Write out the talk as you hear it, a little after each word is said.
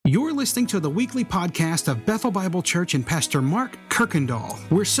You're listening to the weekly podcast of Bethel Bible Church and Pastor Mark Kirkendall.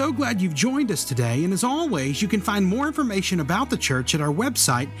 We're so glad you've joined us today, and as always, you can find more information about the church at our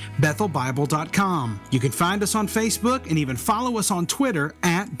website, bethelbible.com. You can find us on Facebook and even follow us on Twitter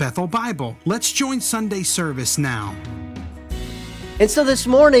at Bethel Bible. Let's join Sunday service now. And so this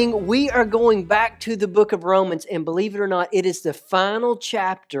morning, we are going back to the book of Romans, and believe it or not, it is the final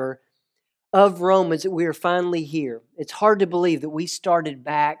chapter of Romans that we are finally here. It's hard to believe that we started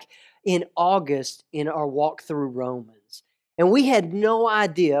back in August in our walk through Romans. And we had no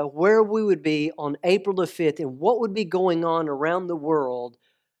idea where we would be on April the 5th and what would be going on around the world,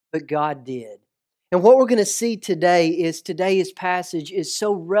 but God did. And what we're going to see today is today's passage is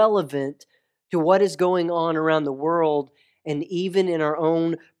so relevant to what is going on around the world and even in our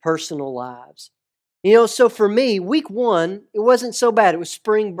own personal lives. So for me, week one, it wasn't so bad. It was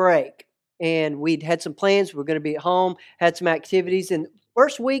spring break. And we'd had some plans. We were going to be at home, had some activities. And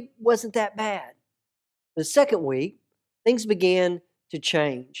first week wasn't that bad. The second week, things began to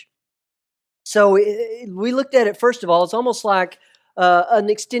change. So we looked at it, first of all, it's almost like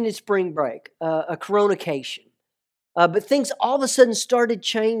an extended spring break, a coronacation. But things all of a sudden started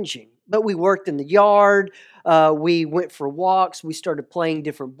changing. But we worked in the yard. We went for walks. We started playing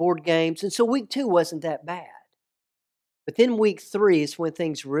different board games. And so week two wasn't that bad. But then week three is when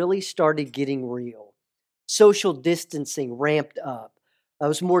things really started getting real. Social distancing ramped up. It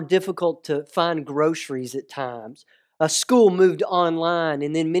was more difficult to find groceries at times. School moved online,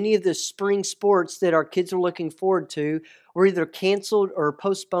 and then many of the spring sports that our kids are looking forward to were either canceled or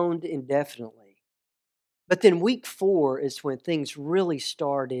postponed indefinitely. But then week four is when things really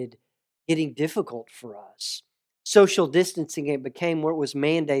started getting difficult for us. Social distancing became what was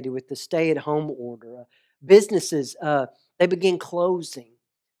mandated with the stay-at-home order. Businesses, they began closing.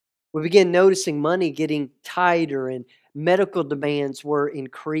 We began noticing money getting tighter and medical demands were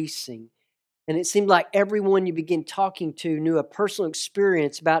increasing. And it seemed like everyone you began talking to knew a personal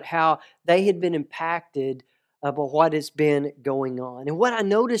experience about how they had been impacted by what has been going on. And what I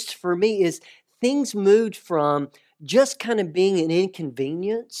noticed for me is things moved from just kind of being an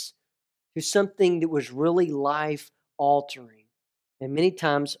inconvenience to something that was really life-altering and many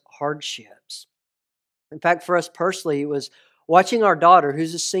times hardships. In fact, for us personally, it was watching our daughter,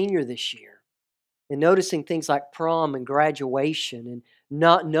 who's a senior this year, and noticing things like prom and graduation and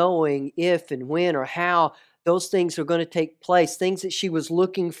not knowing if and when or how those things are going to take place, things that she was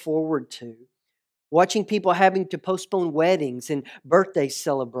looking forward to. Watching people having to postpone weddings and birthday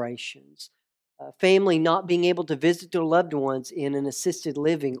celebrations. Family not being able to visit their loved ones in an assisted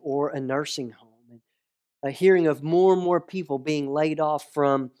living or a nursing home. And hearing of more and more people being laid off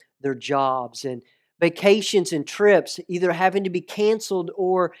from their jobs, and vacations and trips either having to be canceled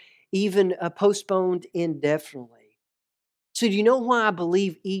or even postponed indefinitely. So do you know why I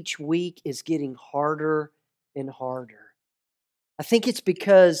believe each week is getting harder and harder? I think it's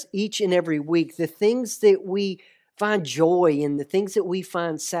because each and every week, the things that we find joy in, the things that we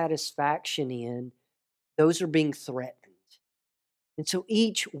find satisfaction in, those are being threatened. And so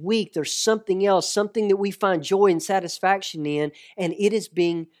each week there's something else, something that we find joy and satisfaction in, and it is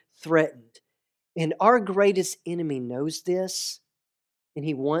being threatened. And our greatest enemy knows this, and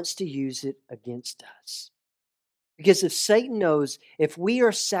he wants to use it against us. Because if Satan knows if we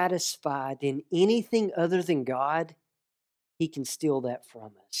are satisfied in anything other than God, he can steal that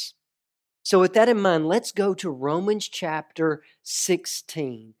from us. So with that in mind, let's go to Romans chapter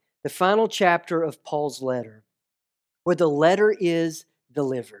 16, the final chapter of Paul's letter, where the letter is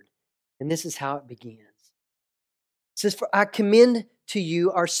delivered. And this is how it begins. It says, "For I commend to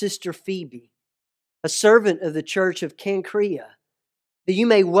you our sister Phoebe, a servant of the church of Cenchrea, that you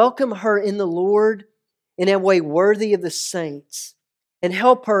may welcome her in the Lord in a way worthy of the saints, and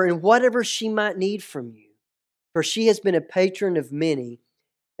help her in whatever she might need from you. For she has been a patron of many,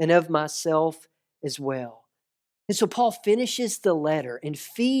 and of myself as well." And so Paul finishes the letter, and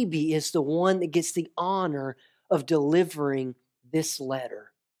Phoebe is the one that gets the honor of delivering this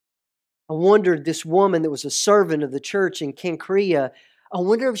letter. I wondered, this woman that was a servant of the church in Cenchrea, I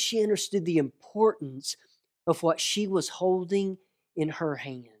wonder if she understood the importance of what she was holding in her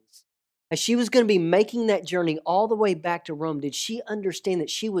hands. As she was going to be making that journey all the way back to Rome, did she understand that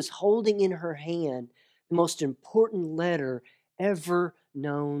she was holding in her hand the most important letter ever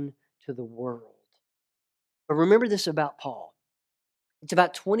known to the world? But remember this about Paul. It's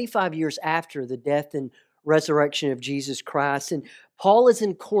about 25 years after the death and resurrection of Jesus Christ, and Paul is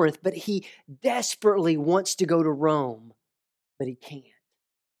in Corinth, but he desperately wants to go to Rome, but he can't.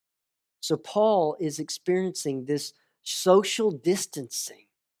 So Paul is experiencing this social distancing.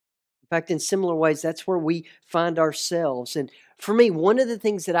 fact, in similar ways, that's where we find ourselves. And for me, one of the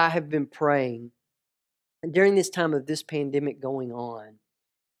things that I have been praying during this time of this pandemic going on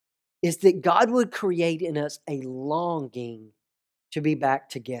is that God would create in us a longing to be back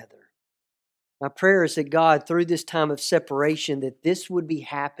together. My prayer is that God, through this time of separation, that this would be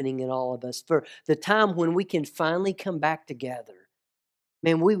happening in all of us. For the time when we can finally come back together,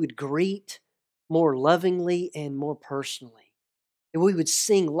 man, we would greet more lovingly and more personally. And we would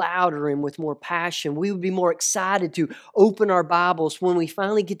sing louder and with more passion. We would be more excited to open our Bibles. When we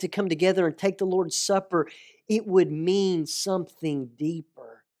finally get to come together and take the Lord's Supper, it would mean something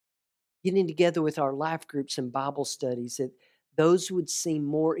deeper. Getting together with our life groups and Bible studies, that those would seem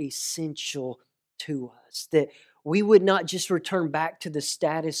more essential to us. That we would not just return back to the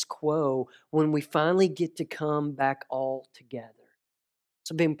status quo when we finally get to come back all together.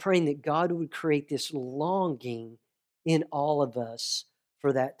 So I've been praying that God would create this longing in all of us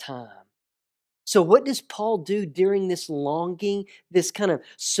for that time. So what does Paul do during this longing, this kind of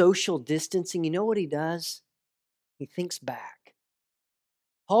social distancing? You know what he does? He thinks back.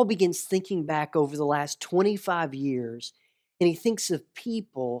 Paul begins thinking back over the last 25 years, and he thinks of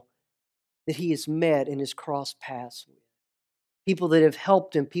people that he has met and has crossed paths with. People that have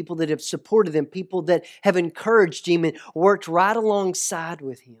helped him, people that have supported him, people that have encouraged him and worked right alongside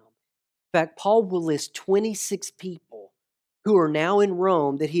with him. In fact, Paul will list 26 people who are now in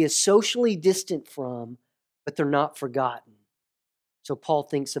Rome that he is socially distant from, but they're not forgotten. So Paul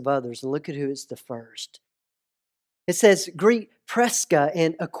thinks of others, and look at who is the first. It says, greet Prisca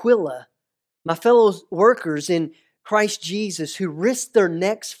and Aquila, my fellow workers in Christ Jesus, who risked their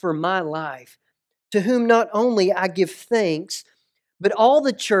necks for my life, to whom not only I give thanks, but all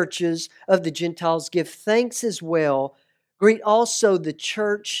the churches of the Gentiles give thanks as well. Greet also the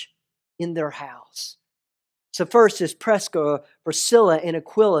church in their house. So first is Priscilla and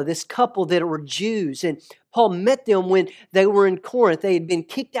Aquila, this couple that were Jews. And Paul met them when they were in Corinth. They had been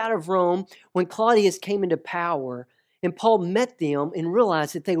kicked out of Rome when Claudius came into power. And Paul met them and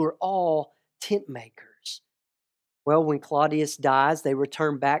realized that they were all tent makers. Well, when Claudius dies, they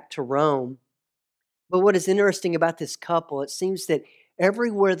return back to Rome. But what is interesting about this couple, it seems that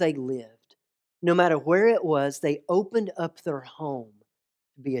everywhere they lived, no matter where it was, they opened up their home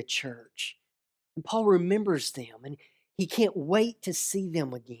to be a church. And Paul remembers them, and he can't wait to see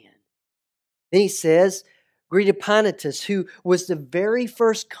them again. Then he says, greet Epaphras, who was the very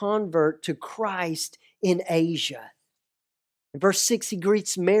first convert to Christ in Asia. In verse 6, he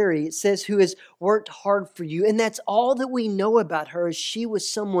greets Mary. It says, who has worked hard for you. And that's all that we know about her, is she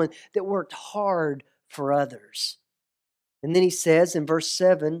was someone that worked hard for others. And then he says in verse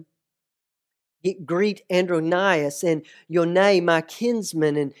 7, greet Andronius and Yonai, my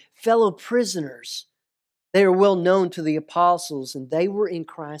kinsmen and fellow prisoners. They are well known to the apostles, and they were in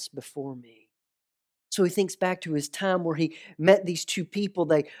Christ before me. So he thinks back to his time where he met these two people.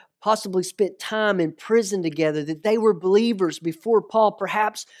 They possibly spent time in prison together, that they were believers before Paul.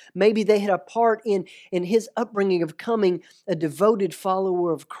 Perhaps maybe they had a part in his upbringing of becoming a devoted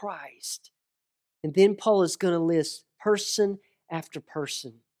follower of Christ. And then Paul is going to list person after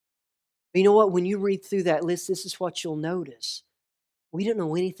person. But you know what? When you read through that list, this is what you'll notice. We don't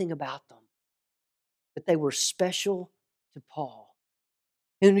know anything about them, but they were special to Paul.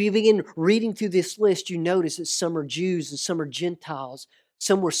 And when you begin reading through this list, you notice that some are Jews and some are Gentiles.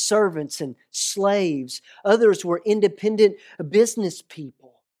 Some were servants and slaves. Others were independent business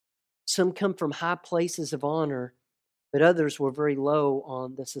people. Some come from high places of honor, but others were very low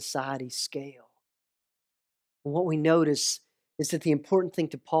on the society scale. And what we notice is that the important thing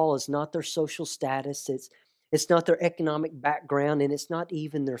to Paul is not their social status, it's not their economic background, and it's not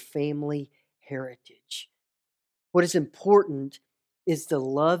even their family heritage. What is important is the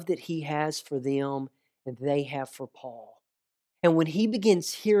love that he has for them and they have for Paul. And when he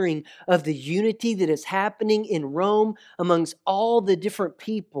begins hearing of the unity that is happening in Rome amongst all the different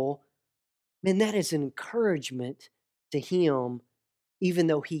people, man, that is an encouragement to him, even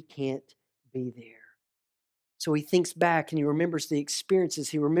though he can't be there. So he thinks back and he remembers the experiences.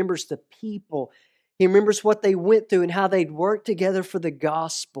 He remembers the people. He remembers what they went through and how they'd worked together for the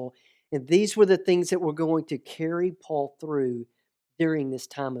gospel. And these were the things that were going to carry Paul through during this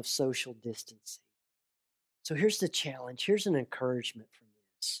time of social distancing. So here's the challenge. Here's an encouragement from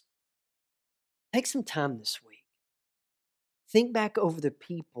this. Take some time this week. Think back over the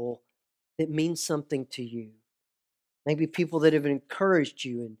people that mean something to you. Maybe people that have encouraged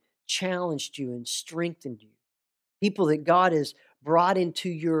you and challenged you and strengthened you. People that God has brought into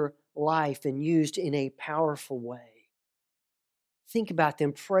your life and used in a powerful way. Think about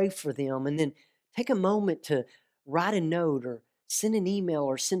them, pray for them, and then take a moment to write a note or Send an email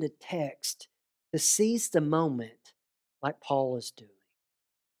or send a text to seize the moment like Paul is doing.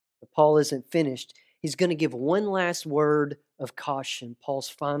 But Paul isn't finished. He's going to give one last word of caution, Paul's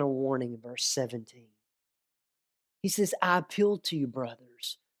final warning in verse 17. He says, I appeal to you,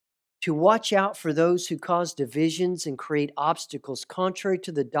 brothers, to watch out for those who cause divisions and create obstacles contrary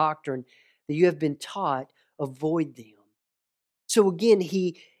to the doctrine that you have been taught. Avoid them. So again,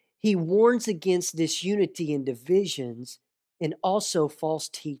 he warns against disunity and divisions and also false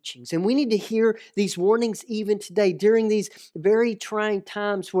teachings. And we need to hear these warnings even today during these very trying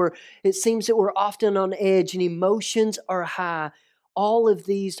times where it seems that we're often on edge and emotions are high. All of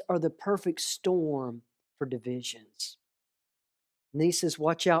these are the perfect storm for divisions. And then he says,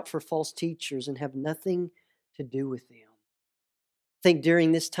 watch out for false teachers and have nothing to do with them. I think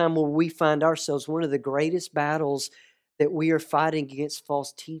during this time where we find ourselves, one of the greatest battles that we are fighting against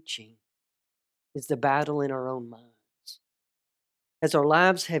false teaching is the battle in our own minds. As our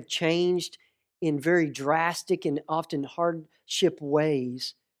lives have changed in very drastic and often hardship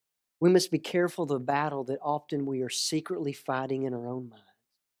ways, we must be careful of the battle that often we are secretly fighting in our own minds.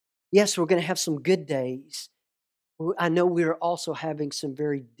 Yes, we're going to have some good days. I know we are also having some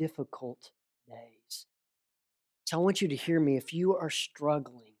very difficult days. So I want you to hear me. If you are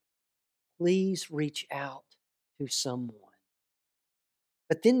struggling, please reach out to someone.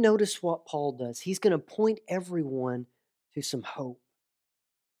 But then notice what Paul does. He's going to point everyone to some hope.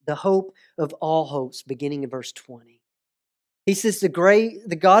 The hope of all hopes, beginning in verse 20. He says, the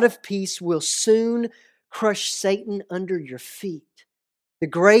God of peace will soon crush Satan under your feet. The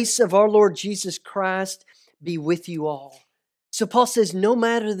grace of our Lord Jesus Christ be with you all. So Paul says, no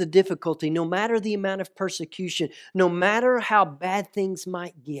matter the difficulty, no matter the amount of persecution, no matter how bad things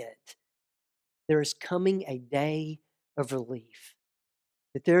might get, there is coming a day of relief.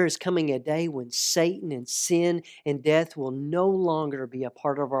 That there is coming a day when Satan and sin and death will no longer be a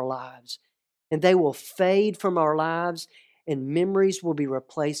part of our lives. And they will fade from our lives, and memories will be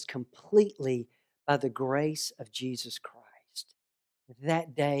replaced completely by the grace of Jesus Christ.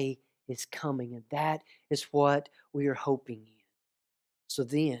 That day is coming, and that is what we are hoping in. So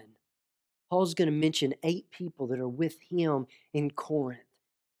then, Paul's going to mention 8 people that are with him in Corinth.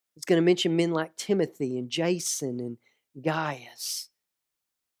 He's going to mention men like Timothy and Jason and Gaius.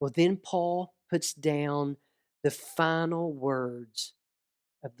 Well, then Paul puts down the final words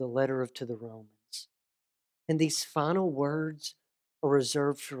of the letter to the Romans. And these final words are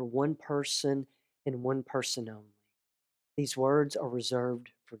reserved for one person and one person only. These words are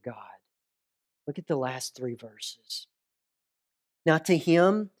reserved for God. Look at the last 3 verses. Now to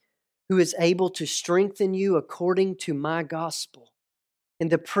him who is able to strengthen you according to my gospel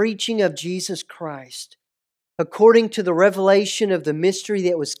and the preaching of Jesus Christ, according to the revelation of the mystery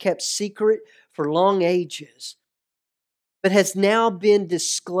that was kept secret for long ages, but has now been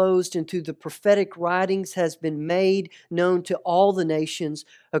disclosed into the prophetic writings, has been made known to all the nations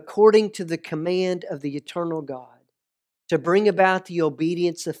according to the command of the eternal God, to bring about the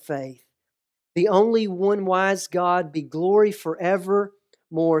obedience of faith. The only one wise God be glory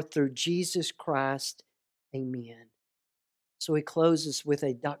forevermore through Jesus Christ. Amen. So he closes with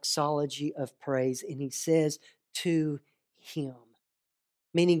a doxology of praise, and he says, to him.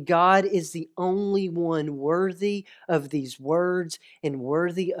 Meaning God is the only one worthy of these words and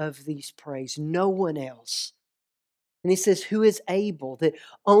worthy of these praise. No one else. And he says, who is able, that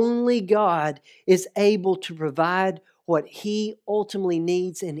only God is able to provide what he ultimately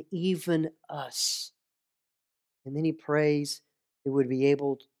needs and even us. And then he prays that would be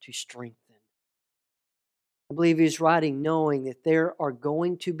able to strengthen. I believe he's writing knowing that there are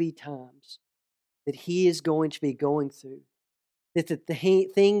going to be times that he is going to be going through, that the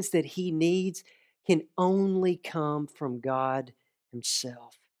things that he needs can only come from God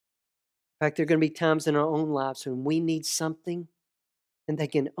himself. In fact, there are going to be times in our own lives when we need something and they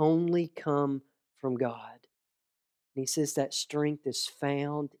can only come from God. And he says that strength is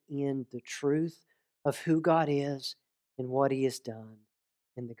found in the truth of who God is and what he has done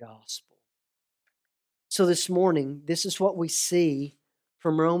in the gospel. So this morning, this is what we see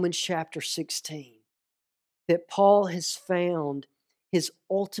from Romans chapter 16, that Paul has found his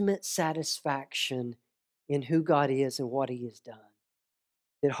ultimate satisfaction in who God is and what he has done.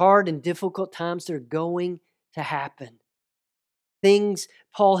 That hard and difficult times are going to happen. Things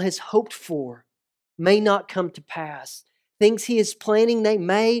Paul has hoped for may not come to pass. Things he is planning, they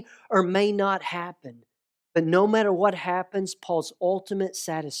may or may not happen. But no matter what happens, Paul's ultimate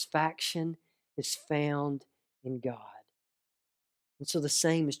satisfaction is found in God. And so the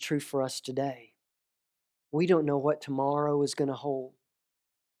same is true for us today. We don't know what tomorrow is going to hold.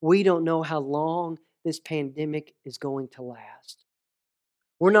 We don't know how long this pandemic is going to last.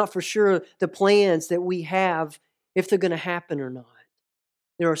 We're not for sure the plans that we have, if they're going to happen or not.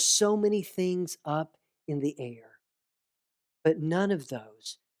 There are so many things up in the air, but none of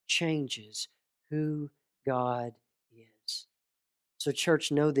those changes who God is. So,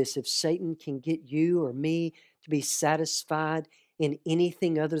 church, know this: if Satan can get you or me to be satisfied in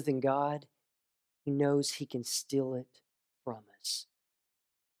anything other than God, he knows he can steal it from us.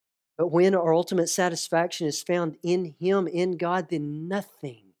 But when our ultimate satisfaction is found in Him, in God, then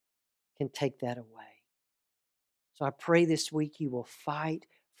nothing can take that away. So I pray this week you will fight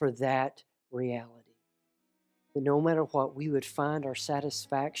for that reality. That no matter what, we would find our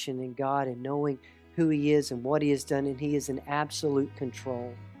satisfaction in God and knowing who He is and what He has done, and He is in absolute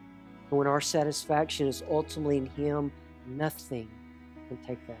control. And when our satisfaction is ultimately in Him, nothing can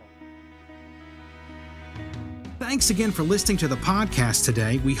take that away. Thanks again for listening to the podcast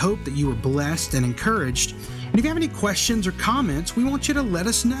today. We hope that you were blessed and encouraged. And if you have any questions or comments, we want you to let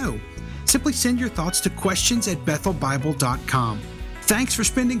us know. Simply send your thoughts to questions@bethelbible.com. Thanks for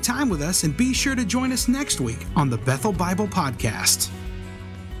spending time with us, and be sure to join us next week on the Bethel Bible Podcast.